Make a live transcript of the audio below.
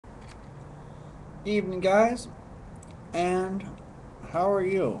Evening, guys, and how are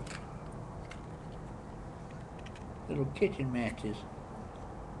you? Little kitchen matches,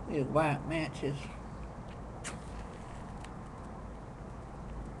 little white matches.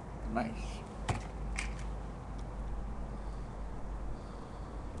 Nice.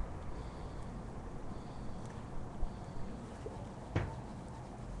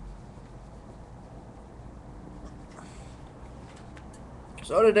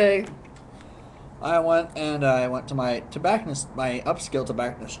 So today, I went to my tobacconist, my upscale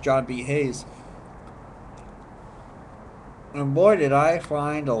tobacconist, John B. Hayes, and boy, did I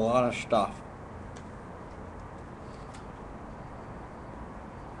find a lot of stuff.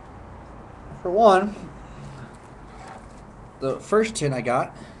 For one, the first tin I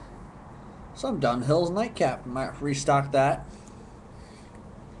got, some Dunhill's nightcap. Might restock that.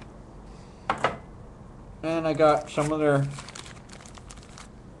 And I got some of their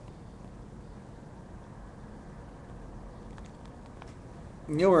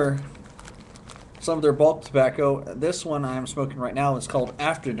newer, some of their bulk tobacco. This one I'm smoking right now is called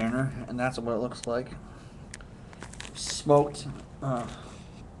After Dinner, and that's what it looks like. Smoked. Uh,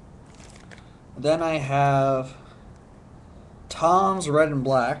 then I have Tom's Red and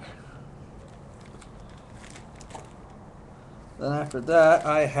Black. Then after that,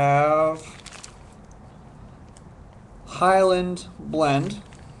 I have Highland Blend.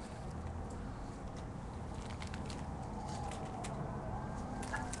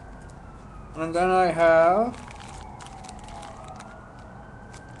 And then I have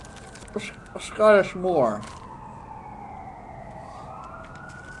a Scottish Moor.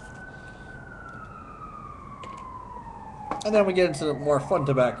 And then we get into the more fun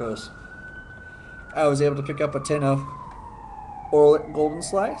tobaccos. I was able to pick up a tin of Orlick Golden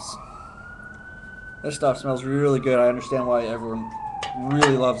Slice. This stuff smells really good. I understand why everyone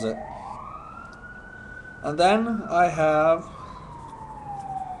really loves it. And then I have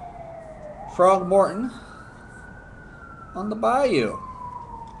Frog Morton on the Bayou.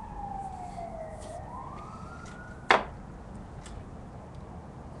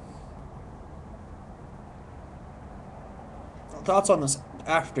 Thoughts on this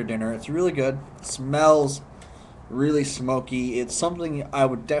after dinner? It's really good. It smells really smoky. It's something I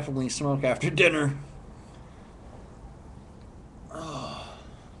would definitely smoke after dinner.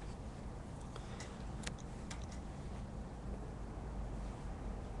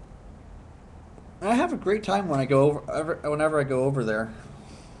 I have a great time when I go over, whenever I go over there.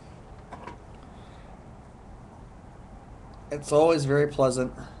 It's always very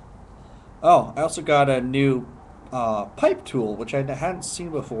pleasant. Oh, I also got a new pipe tool, which I hadn't seen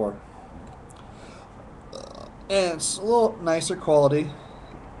before. And it's a little nicer quality.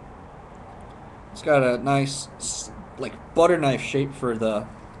 It's got a nice, like, butter knife shape for that,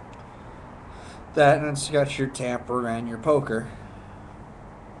 and it's got your tamper and your poker.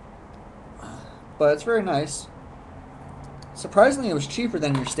 But it's very nice. Surprisingly, it was cheaper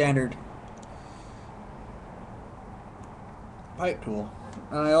than your standard pipe tool.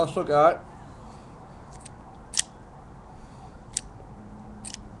 And I also got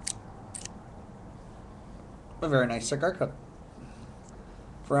a very nice cigar cutter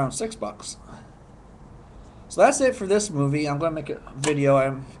for around $6. So that's it for this movie. I'm going to make a video.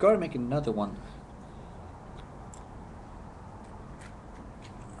 I'm going to make another one.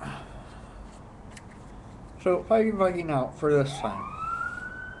 So, how are you bugging out for this time?